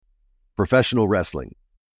Professional wrestling,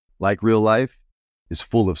 like real life, is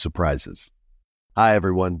full of surprises. Hi,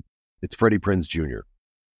 everyone. It's Freddie Prinze Jr.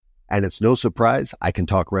 And it's no surprise I can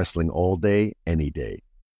talk wrestling all day, any day.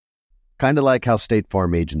 Kind of like how State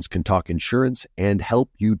Farm agents can talk insurance and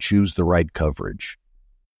help you choose the right coverage.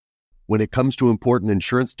 When it comes to important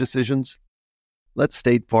insurance decisions, let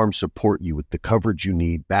State Farm support you with the coverage you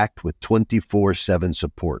need, backed with 24/7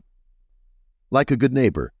 support. Like a good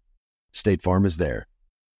neighbor, State Farm is there.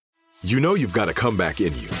 You know you've got a comeback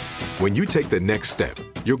in you. When you take the next step,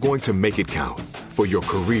 you're going to make it count. For your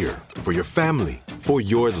career, for your family, for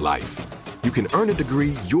your life. You can earn a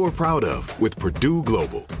degree you're proud of with Purdue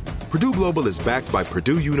Global. Purdue Global is backed by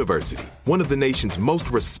Purdue University, one of the nation's most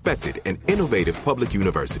respected and innovative public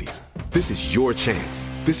universities. This is your chance.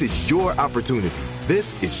 This is your opportunity.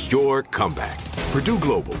 This is your comeback. Purdue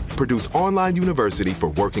Global, Purdue's online university for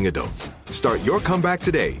working adults. Start your comeback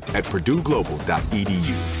today at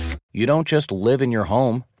purdueglobal.edu. You don't just live in your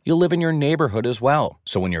home, you live in your neighborhood as well.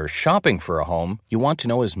 So when you're shopping for a home, you want to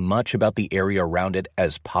know as much about the area around it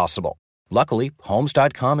as possible. Luckily,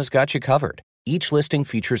 Homes.com has got you covered. Each listing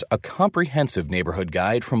features a comprehensive neighborhood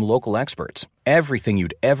guide from local experts. Everything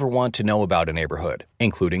you'd ever want to know about a neighborhood,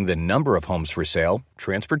 including the number of homes for sale,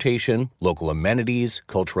 transportation, local amenities,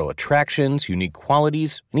 cultural attractions, unique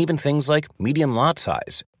qualities, and even things like median lot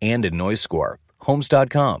size and a noise score.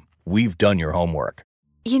 Homes.com. We've done your homework.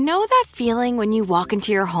 You know that feeling when you walk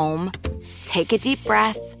into your home, take a deep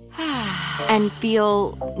breath, and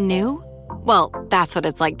feel new? Well, that's what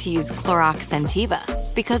it's like to use Clorox Scentiva.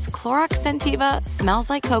 Because Clorox Scentiva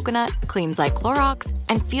smells like coconut, cleans like Clorox,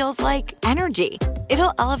 and feels like energy.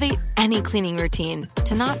 It'll elevate any cleaning routine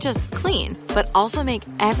to not just clean, but also make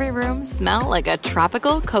every room smell like a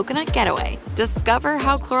tropical coconut getaway. Discover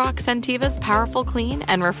how Clorox Scentiva's powerful clean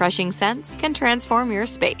and refreshing scents can transform your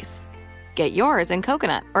space. Get yours in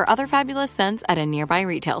coconut or other fabulous scents at a nearby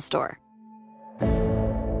retail store.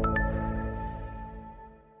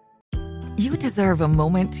 You deserve a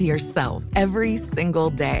moment to yourself every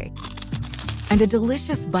single day. And a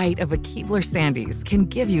delicious bite of a Keebler Sandies can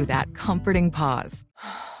give you that comforting pause.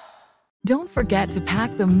 Don't forget to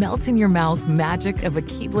pack the melt-in-your-mouth magic of a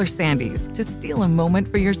Keebler Sandies to steal a moment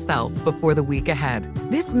for yourself before the week ahead.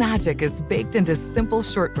 This magic is baked into simple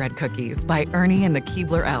shortbread cookies by Ernie and the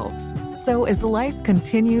Keebler Elves. So as life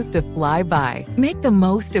continues to fly by, make the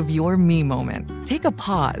most of your me moment. Take a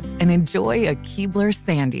pause and enjoy a Keebler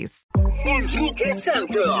Sandies. Enrique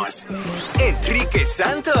Santos.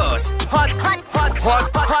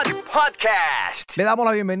 Podcast. Le damos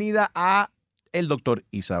la bienvenida a el Dr.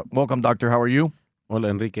 Isa. Welcome, doctor. How are you? Hola,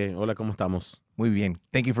 Enrique. Hola, ¿cómo estamos? Muy bien.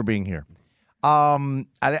 Thank you for being here.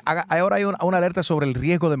 Ahora hay una alerta sobre el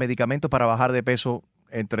riesgo de medicamentos para bajar de peso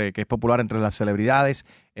que es popular entre las celebridades,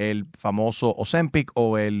 el famoso Ozempic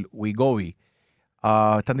o el Wegovy.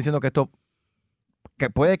 Están diciendo que esto que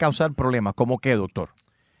puede causar problemas. ¿Cómo qué, doctor?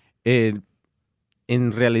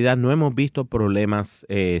 En realidad no hemos visto problemas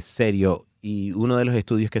serios y uno de los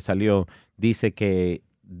estudios que salió dice que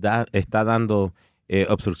está dando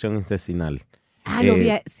obstrucción intestinal. Lo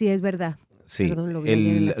vi, sí, es verdad. Sí, perdón,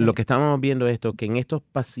 lo que estamos viendo esto, que en estos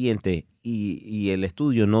pacientes, y el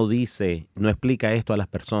estudio no explica esto a las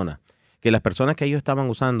personas, que las personas que ellos estaban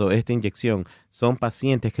usando esta inyección son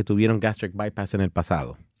pacientes que tuvieron gastric bypass en el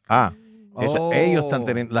pasado. Ellos están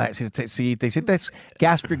teniendo, si te hiciste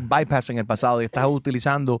gastric bypass en el pasado y estás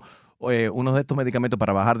utilizando uno de estos medicamentos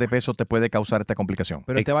para bajar de peso, te puede causar esta complicación.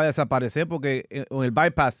 Pero te va a desaparecer porque con el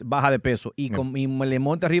bypass baja de peso y le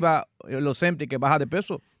monta arriba los Ozempic que baja de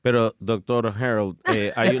peso. Pero, doctor Harold,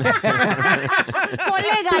 hay una...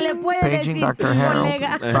 Colega, le puede decir. Dr.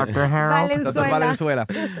 Colega. Dr. Harold. Dr. Valenzuela.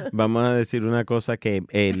 Vamos a decir una cosa, que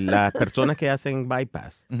las personas que hacen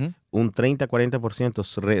bypass, un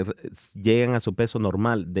 30-40% llegan a su peso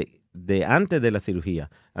normal de antes de la cirugía.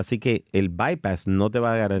 Así que el bypass no te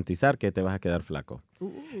va a garantizar que te vas a quedar flaco.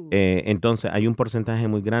 Entonces, hay un porcentaje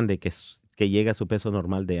muy grande que llega a su peso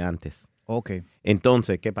normal de antes. Okay.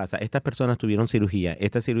 Entonces, ¿qué pasa? Estas personas tuvieron cirugía.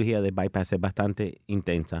 Esta cirugía de bypass es bastante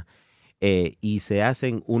intensa y se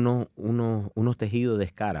hacen unos tejidos de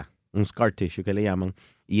escara, un scar tissue que le llaman,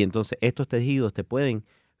 y entonces estos tejidos te pueden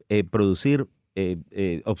producir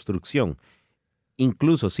obstrucción.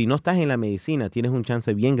 Incluso si no estás en la medicina, tienes un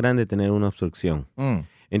chance bien grande de tener una obstrucción.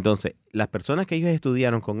 Entonces, las personas que ellos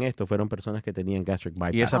estudiaron con esto fueron personas que tenían gastric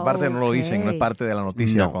bypass. Y esa parte no lo dicen, no es parte de la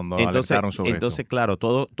noticia cuando alertaron sobre entonces, claro,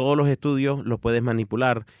 todos los estudios los puedes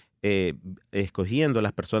manipular, escogiendo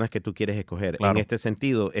las personas que tú quieres escoger. Claro. En este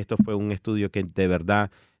sentido, esto fue un estudio que de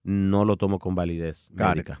verdad no lo tomo con validez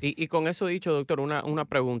médica. Y con eso dicho, doctor, una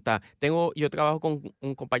pregunta. Yo trabajo con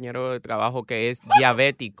un compañero de trabajo que es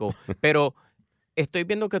diabético, pero estoy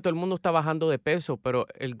viendo que todo el mundo está bajando de peso, pero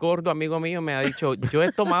el gordo amigo mío me ha dicho, yo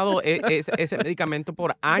he tomado ese medicamento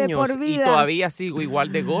por años por y vida. todavía sigo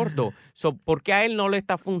igual de gordo. ¿Por qué a él no le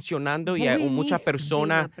está funcionando y hay muchas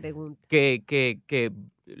personas que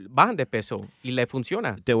bajan de peso y le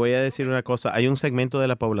funciona? Te voy a decir una cosa. Hay un segmento de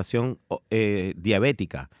la población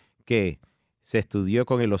diabética que se estudió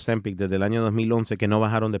con el Ozempic desde el año 2011 que no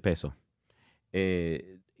bajaron de peso.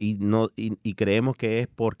 Y creemos que es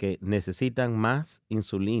porque necesitan más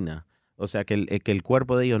insulina. O sea, que el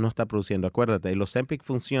cuerpo de ellos no está produciendo. Acuérdate, el Ozempic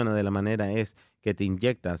funciona de la manera es que te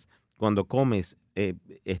inyectas cuando comes,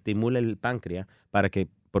 estimula el páncreas para que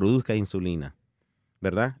produzca insulina.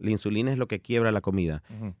 ¿Verdad? La insulina es lo que quiebra la comida.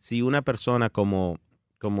 Ujú. Si una persona como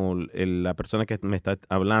la persona que me está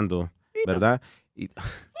hablando, ¿verdad?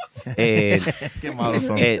 Qué malos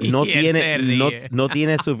son. No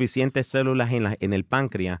tiene suficientes células en el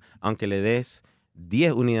páncreas, aunque le des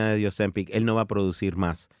 10 unidades de Ozempic, él no va a producir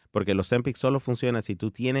más. Porque el Ozempic solo funciona si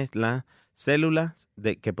tú tienes las células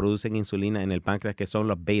que producen insulina en el páncreas, que son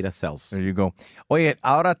los beta cells. There you go. Oye,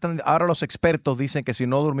 ahora los expertos dicen que si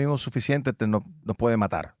no dormimos suficiente nos puede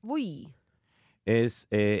matar. Uy. Es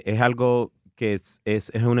algo que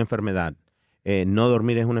es una enfermedad. No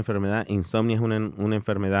dormir es una enfermedad, insomnio es una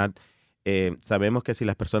enfermedad. Sabemos que si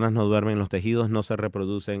las personas no duermen, los tejidos no se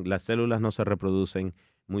reproducen, las células no se reproducen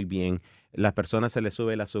muy bien, las personas se les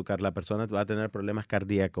sube el azúcar, la persona va a tener problemas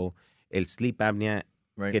cardíacos, el sleep apnea,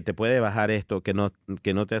 Right. que te puede bajar esto, que no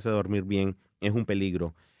te hace dormir bien, es un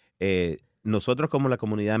peligro. Nosotros como la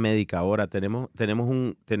comunidad médica ahora tenemos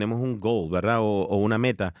un goal, ¿verdad? O una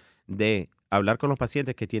meta de hablar con los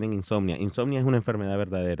pacientes que tienen insomnia. Insomnia es una enfermedad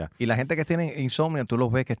verdadera. Y la gente que tiene insomnio, tú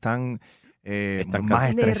los ves que están más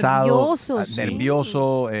estresados, nerviosos,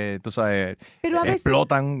 nerviosos, tú sabes, Pero a veces,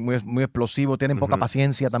 explotan, muy explosivos, tienen poca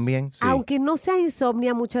paciencia también. Sí. aunque no sea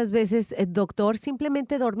insomnia, muchas veces, doctor,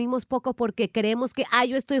 simplemente dormimos poco porque creemos que,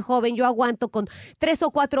 yo estoy joven, yo aguanto con 3 o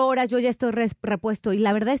 4 horas, yo ya estoy repuesto. Y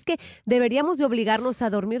la verdad es que deberíamos de obligarnos a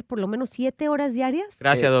dormir por lo menos 7 horas diarias.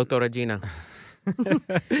 Gracias, doctora Gina.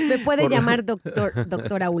 Me puede llamar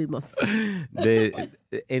doctora Ulmos.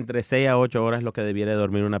 Entre 6 a 8 horas es lo que debiera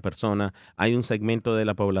dormir una persona. Hay un segmento de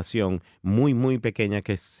la población muy, muy pequeña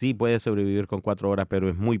que sí puede sobrevivir con 4 horas, pero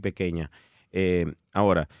es muy pequeña.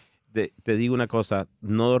 Ahora, te digo una cosa,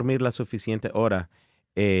 no dormir la suficiente hora,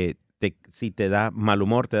 si te da mal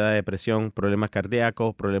humor, te da depresión, problemas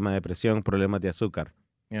cardíacos, problemas de presión, problemas de azúcar.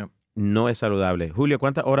 Yeah. No es saludable. Julio,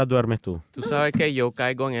 ¿cuántas horas duermes tú? Tú sabes que yo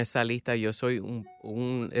caigo en esa lista. Yo soy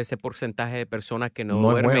ese porcentaje de personas que no No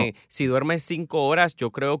es duermen. bueno. Si duermes 5 horas,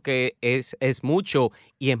 yo creo que es mucho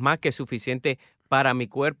y es más que suficiente para mi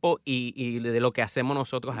cuerpo y de lo que hacemos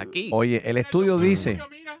nosotros aquí. Oye, el estudio dice...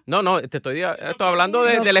 No, te estoy hablando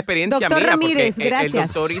de la experiencia Doctor mía. Ramírez, porque gracias. el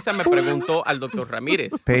doctor Isa me preguntó al doctor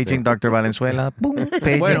Ramírez. Paging Dr. Valenzuela. Boom.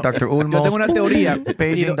 Paging Bueno, Dr. Ulmos. yo tengo una teoría.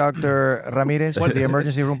 Paging Dr. Ramírez to the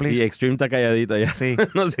emergency room, Y please. Extreme está calladito ya. Sí.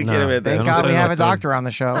 No se quiere meter. Thank God we have a doctor on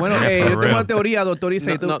the show. Bueno, yo tengo una teoría, doctor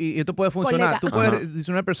Isa, No. y esto puede funcionar. Colega. Tú puedes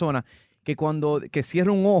decir a una persona que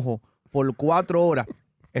cierre un ojo por 4 horas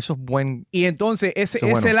Eso es buen... y entonces Eso es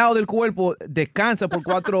ese bueno. lado del cuerpo descansa por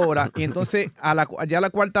 4 horas y entonces ya a la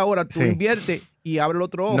cuarta hora tú Sí. inviertes y abres el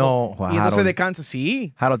otro ojo No, y entonces Harold. descansa.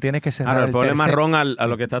 Sí. Harold, tienes que cerrar Ahora, el el problema tercer... ron a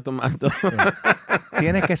lo que está tomando.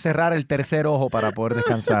 Tienes que cerrar el tercer ojo para poder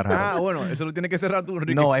descansar, Harold. Bueno, eso lo tienes que cerrar tú,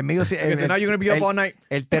 Enrique. No, el mío sí. Because now you're gonna be up all night.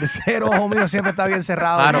 El tercer ojo mío siempre está bien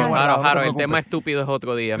cerrado. bien guardado, no te Claro, el preocupes. tema estúpido es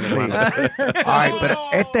otro día, mi hermano. Ay, pero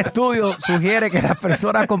este estudio sugiere que las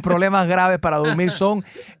personas con problemas graves para dormir son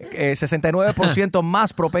 69%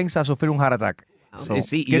 más propensas a sufrir un heart attack. So,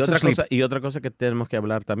 Sí, get some sleep. y otra cosa que tenemos que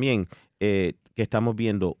hablar también, que estamos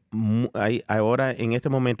viendo, ahora en este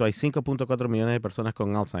momento hay 5.4 millones de personas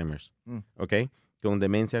con Alzheimer's, ¿ok? Con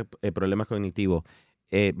demencia, problemas cognitivos.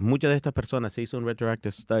 Muchas de estas personas se hizo un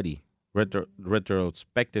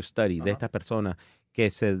retrospective study de estas personas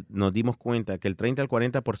que nos dimos cuenta que el 30 al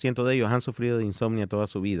 40% de ellos han sufrido de insomnio toda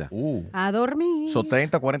su vida. A dormir.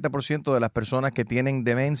 30-40% de las personas que tienen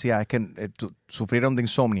demencia es que sufrieron de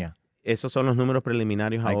insomnia. Esos son los números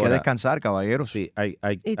preliminarios Hay ahora. que descansar, caballeros. Sí, hay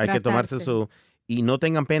Y que tomarse tratarse. y no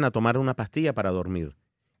tengan pena tomar una pastilla para dormir.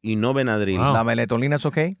 Y no Benadryl. Wow. ¿La melatonina es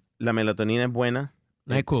ok? La melatonina es buena.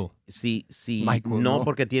 NyQuil. Sí, NyQuil, no, no.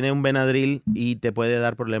 porque tiene un Benadryl y te puede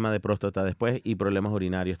dar problemas de próstata después y problemas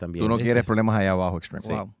urinarios también. Tú no quieres problemas allá abajo, Extreme.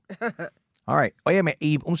 Sí. Wow. All right. Óyeme,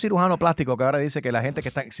 y un cirujano plástico que ahora dice que la gente que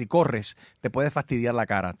está, si corres, te puede fastidiar la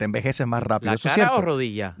cara, te envejeces más rápido. ¿La ¿Eso es cara cierto? o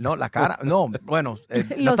rodilla? No, la cara, no, bueno, no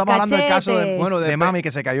Los estamos hablando del caso de, cachetes. de mami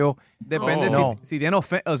que se cayó. Depende No. si tiene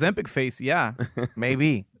Ozempic face, yeah.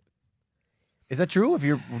 Maybe. Is that true? If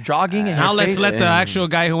you're jogging and Now your let's face... let the actual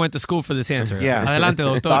guy who went to school for this answer. Yeah. Adelante,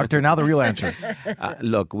 doctor. Doctor, now the real answer.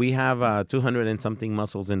 Look, we have 200 and something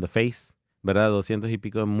muscles in the face, ¿verdad? 200 y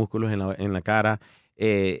pico de músculos en la cara.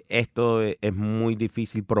 Esto es muy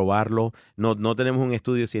difícil probarlo. No tenemos un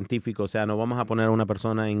estudio científico, o sea, no vamos a poner a una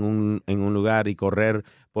persona en un lugar y correr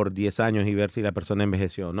por 10 años y ver si la persona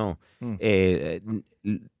envejeció. No.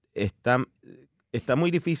 Está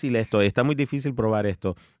muy difícil esto, está muy difícil probar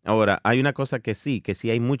esto. Ahora, hay una cosa que sí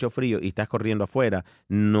hay mucho frío y estás corriendo afuera,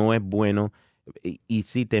 no es bueno y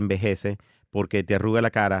sí te envejece porque te arruga la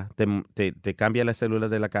cara, te cambia las células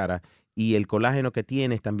de la cara y el colágeno que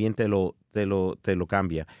tienes también te lo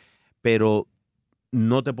cambia. Pero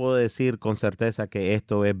no te puedo decir con certeza que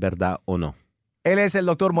esto es verdad o no. Él es el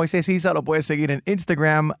doctor Moisés Isa, lo puedes seguir en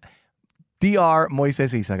Instagram, Dr.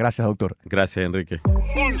 Moisés Isa. Gracias, doctor. Gracias, Enrique.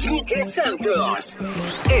 Enrique Santos.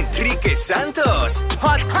 Enrique Santos.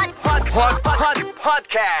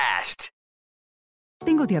 Podcast.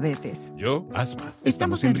 Tengo diabetes. Yo, asma.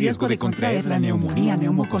 Estamos en riesgo de contraer la neumonía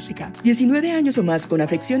neumocócica. 19 años o más con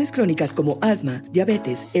afecciones crónicas como asma,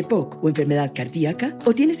 diabetes, EPOC o enfermedad cardíaca,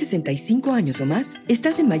 o tienes 65 años o más,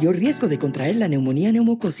 estás en mayor riesgo de contraer la neumonía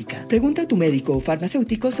neumocócica. Pregunta a tu médico o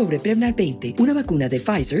farmacéutico sobre Prevnar 20, una vacuna de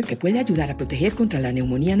Pfizer que puede ayudar a proteger contra la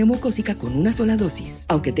neumonía neumocócica con una sola dosis.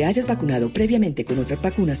 Aunque te hayas vacunado previamente con otras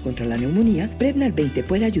vacunas contra la neumonía, Prevnar 20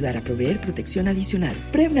 puede ayudar a proveer protección adicional.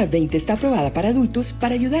 Prevnar 20 está aprobada para adultos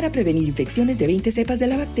para ayudar a prevenir infecciones de 20 cepas de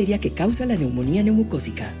la bacteria que causa la neumonía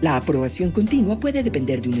neumocócica. La aprobación continua puede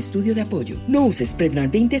depender de un estudio de apoyo. No uses Prevnar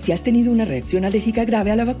 20 si has tenido una reacción alérgica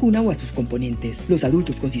grave a la vacuna o a sus componentes. Los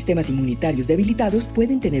adultos con sistemas inmunitarios debilitados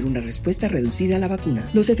pueden tener una respuesta reducida a la vacuna.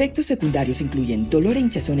 Los efectos secundarios incluyen dolor e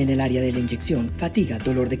hinchazón en el área de la inyección, fatiga,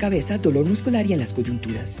 dolor de cabeza, dolor muscular y en las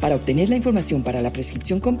coyunturas. Para obtener la información para la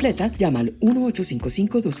prescripción completa, llama al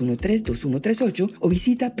 1-855-213-2138 o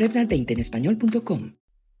visita Prevnar20enespañol.com.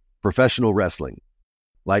 Professional wrestling,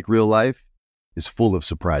 like real life, is full of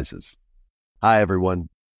surprises. Hi, everyone.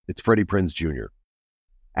 It's Freddie Prinze Jr.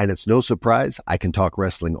 And it's no surprise I can talk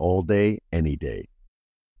wrestling all day, any day.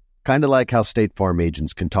 Kind of like how State Farm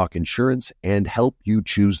agents can talk insurance and help you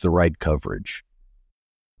choose the right coverage.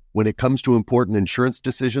 When it comes to important insurance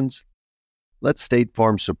decisions, let State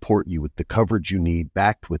Farm support you with the coverage you need,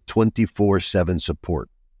 backed with 24/7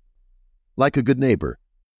 support. Like a good neighbor,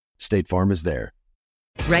 State Farm is there.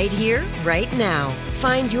 Right here, right now.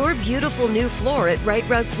 Find your beautiful new floor at Right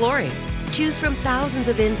Rug Flooring. Choose from thousands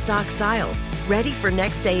of in-stock styles, ready for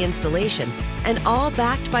next day installation, and all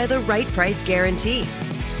backed by the right price guarantee.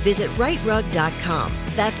 Visit rightrug.com.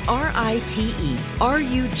 That's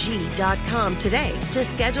RITERUG.com today to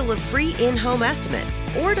schedule a free in-home estimate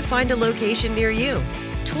or to find a location near you.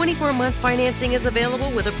 24-month financing is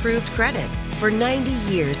available with approved credit. For 90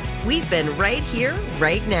 years, we've been right here,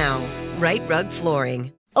 right now. Right Rug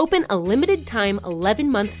Flooring. Open a limited-time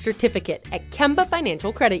 11-month certificate at Kemba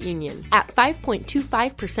Financial Credit Union. At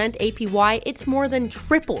 5.25% APY, it's more than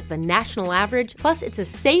triple the national average, plus it's a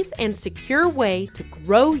safe and secure way to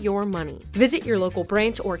grow your money. Visit your local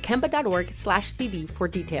branch or kemba.org/CD for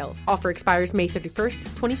details. Offer expires May 31st,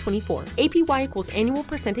 2024. APY equals annual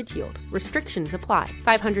percentage yield. Restrictions apply.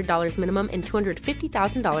 $500 minimum and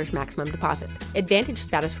 $250,000 maximum deposit. Advantage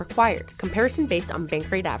status required. Comparison based on bank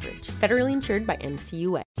rate average. Federally insured by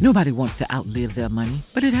NCUA. Nobody wants to outlive their money,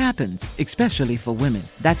 but it happens, especially for women.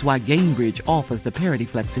 That's why Gainbridge offers the Parity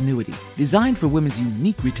Flex annuity, designed for women's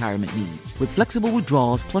unique retirement needs, with flexible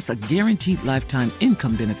withdrawals plus a guaranteed lifetime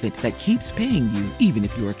income benefit that keeps paying you even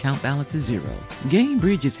if your account balance is zero.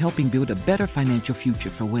 Gainbridge is helping build a better financial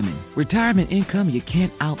future for women. Retirement income you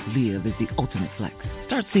can't outlive is the ultimate flex.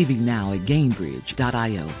 Start saving now at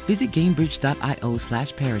Gainbridge.io. Visit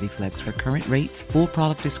Gainbridge.io/ParityFlex for current rates, full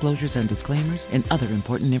product disclosures and disclaimers, and other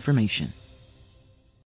important information.